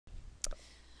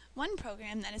One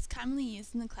program that is commonly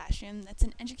used in the classroom that's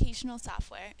an educational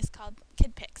software is called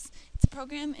Kid Pixs. It's a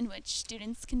program in which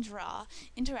students can draw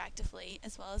interactively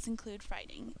as well as include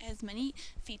writing. It has many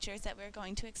features that we're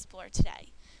going to explore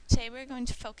today. Today we're going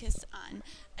to focus on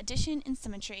addition and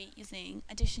symmetry using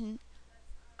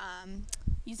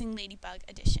Ladybug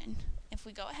addition. If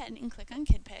we go ahead and click on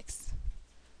Kid Pixs,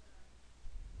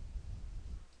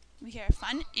 we hear a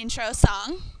fun intro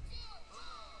song.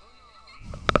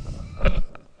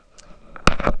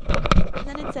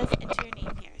 And then it says enter your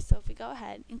name here. So if we go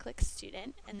ahead and click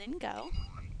student and then go.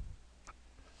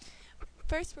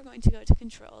 First we're going to go to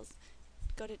controls,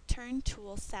 go to turn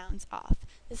tool sounds off.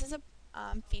 This is a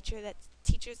feature that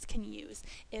teachers can use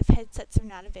if headsets are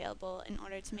not available in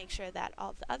order to make sure that all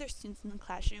of the other students in the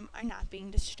classroom are not being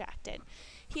distracted.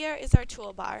 Here is our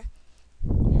toolbar.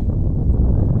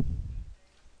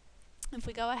 If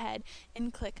we go ahead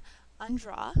and click on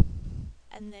draw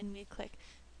and then we click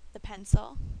the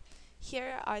pencil,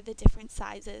 here are the different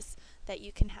sizes that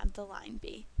you can have the line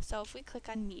be. So if we click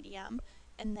on medium,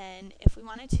 and then if we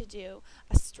wanted to do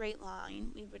a straight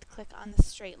line, we would click on the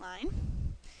straight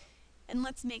line. And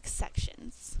let's make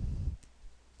sections.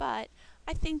 But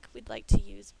I think we'd like to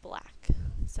use black.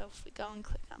 So if we go and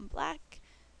click on black,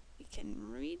 we can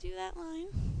redo that line.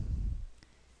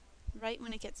 Right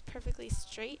when it gets perfectly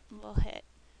straight, we'll hit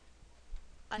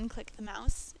unclick the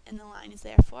mouse and the line is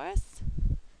there for us.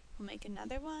 We'll make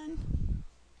another one,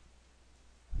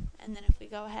 and then if we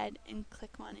go ahead and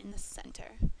click one in the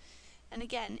center. And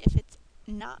again, if it's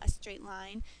not a straight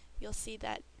line, you'll see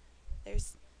that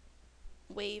there's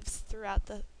waves throughout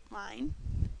the line.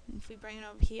 And if we bring it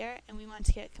over here and we want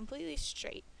to get it completely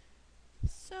straight,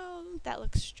 so that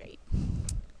looks straight.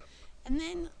 And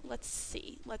then let's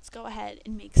go ahead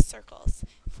and make circles.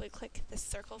 If we click the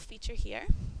circle feature here,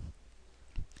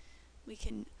 we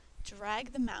can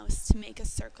drag the mouse to make a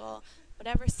circle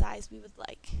whatever size we would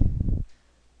like.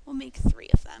 We'll make 3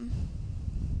 of them.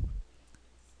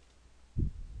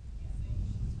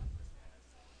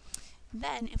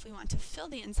 Then if we want to fill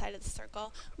the inside of the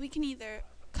circle, we can either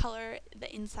color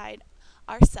the inside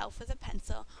ourselves with a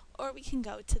pencil, or we can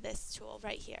go to this tool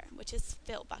right here, which is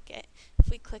fill bucket.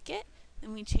 If we click it,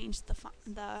 then we change the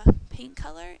paint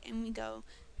color and we go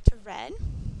to red.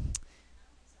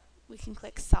 We can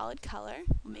click solid color.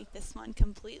 We'll make this one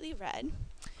completely red.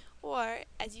 Or,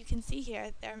 as you can see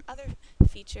here, there are other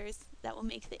features that will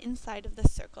make the inside of the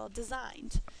circle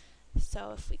designed.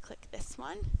 So if we click this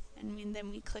one, and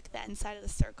then we click the inside of the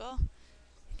circle,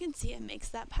 you can see it makes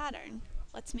that pattern.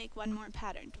 Let's make one more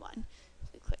patterned one.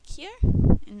 If we click here,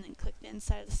 and then click the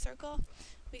inside of the circle,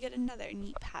 we get another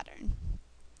neat pattern.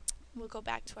 We'll go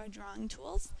back to our drawing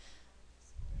tools,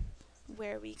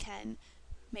 where we can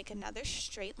make another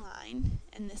straight line,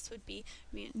 and this would be,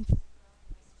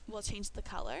 we'll change the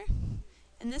color,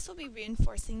 and this will be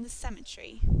reinforcing the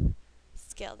symmetry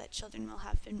skill that children will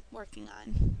have been working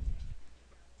on.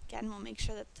 Again, we'll make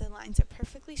sure that the lines are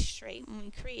perfectly straight when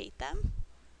we create them.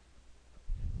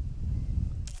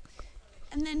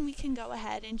 And then we can go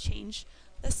ahead and change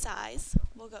the size.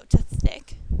 We'll go to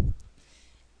thick,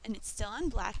 and it's still on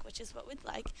black, which is what we'd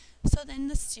like. So then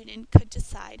the student could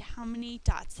decide how many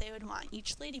dots they would want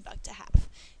each ladybug to have.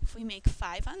 If we make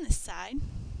 5 on this side,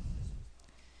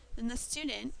 then the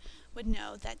student would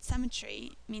know that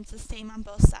symmetry means the same on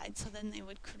both sides, so then they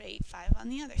would create 5 on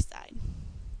the other side.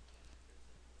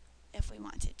 If we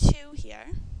wanted 2 here,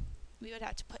 we would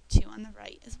have to put 2 on the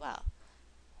right as well.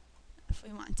 If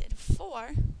we wanted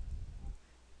 4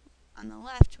 on the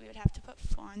left, we would have to put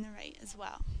 4 on the right as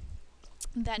well.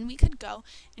 Then we could go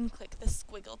and click the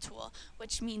squiggle tool,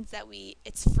 which means that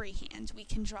it's freehand. We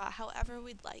can draw however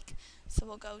we'd like. So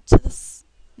we'll go to the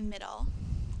middle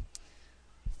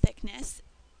thickness,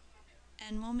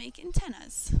 and we'll make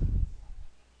antennas.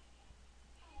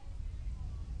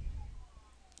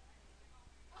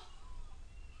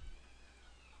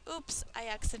 Oops, I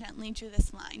accidentally drew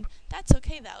this line. That's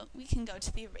okay though. We can go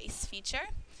to the erase feature.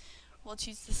 We'll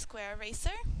choose the square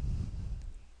eraser.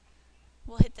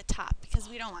 We'll hit the top because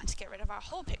we don't want to get rid of our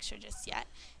whole picture just yet.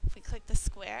 If we click the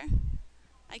square,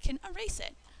 I can erase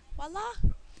it. Voila!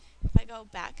 If I go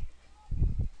back,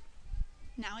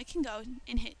 now I can go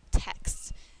and hit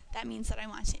text. That means that I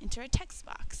want to enter a text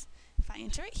box. If I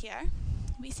enter it here,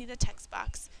 we see the text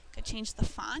box. I could change the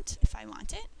font if I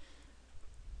want it.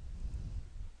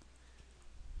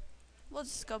 We'll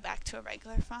just go back to a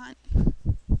regular font.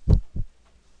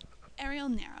 Arial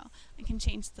narrow. I can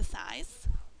change the size.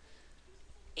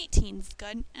 18 is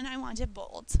good, and I want it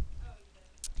bold.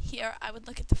 Here, I would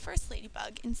look at the first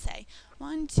ladybug and say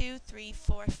 1, 2, 3,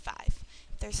 4, 5.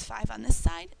 If there's 5 on this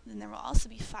side, then there will also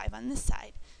be 5 on this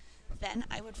side. Then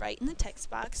I would write in the text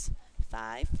box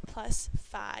 5 plus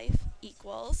 5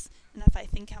 equals, and if I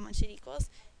think how much it equals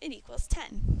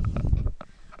 10.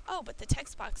 Oh, but the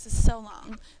text box is so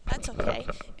long. That's okay.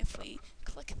 If we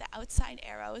click the outside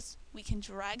arrows, we can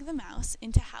drag the mouse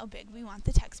into how big we want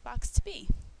the text box to be.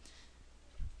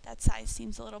 That size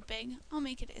seems a little big. I'll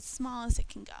make it as small as it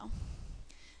can go.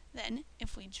 Then,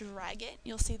 if we drag it,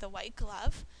 you'll see the white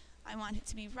glove. I want it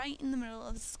to be right in the middle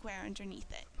of the square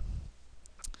underneath it.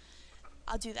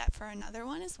 I'll do that for another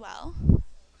one as well.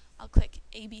 I'll click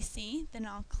ABC, then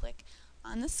I'll click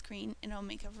on the screen and it'll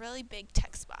make a really big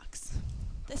text box.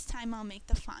 This time I'll make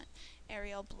the font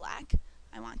Arial black.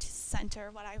 I want to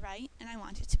center what I write and I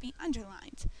want it to be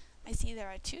underlined. I see there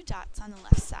are 2 dots on the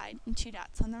left side and 2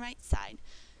 dots on the right side.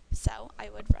 So I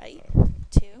would write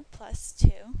 2 plus 2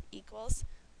 equals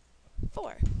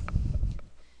 4.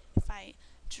 If I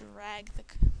drag the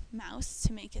mouse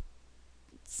to make it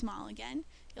small again,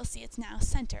 you'll see it's now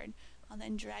centered. I'll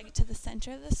then drag it to the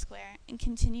center of the square and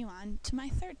continue on to my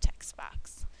third text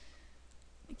box.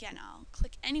 Again, I'll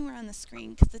click anywhere on the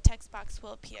screen because the text box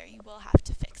will appear. You will have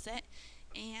to fix it.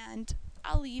 And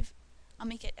I'll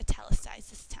make it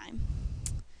italicized this time.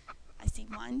 I see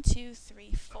 1, 2,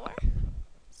 3, 4.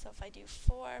 So if I do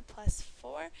 4 plus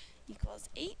 4 equals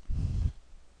 8.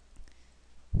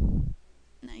 And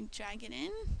I drag it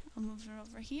in. I'll move it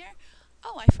over here.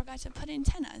 Oh, I forgot to put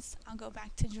antennas. I'll go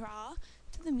back to draw,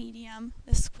 to the medium,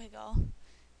 the squiggle,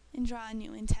 and draw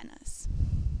new antennas.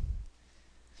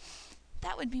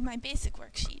 That would be my basic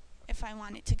worksheet. If I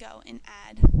wanted to go and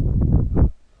add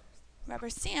rubber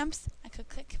stamps, I could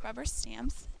click rubber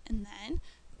stamps, and then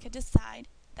I could decide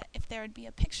that if there would be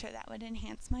a picture that would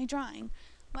enhance my drawing.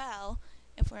 Well,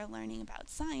 if we're learning about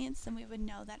science, then we would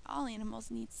know that all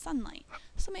animals need sunlight.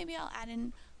 So maybe I'll add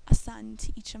in a sun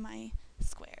to each of my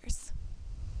squares.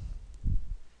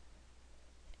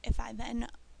 If I then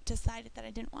decided that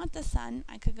I didn't want the sun,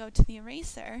 I could go to the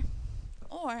eraser,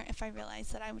 or if I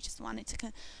realized that I just wanted to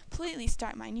completely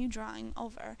start my new drawing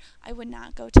over, I would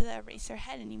not go to the eraser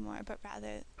head anymore, but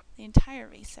rather the entire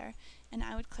eraser, and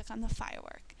I would click on the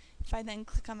firework. If I then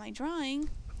click on my drawing,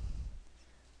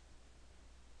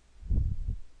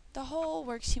 the whole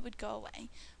worksheet would go away.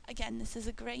 Again, this is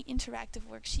a great interactive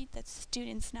worksheet that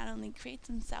students not only create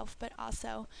themselves, but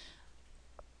also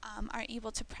are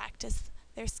able to practice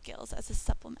their skills as a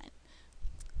supplement.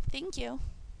 Thank you.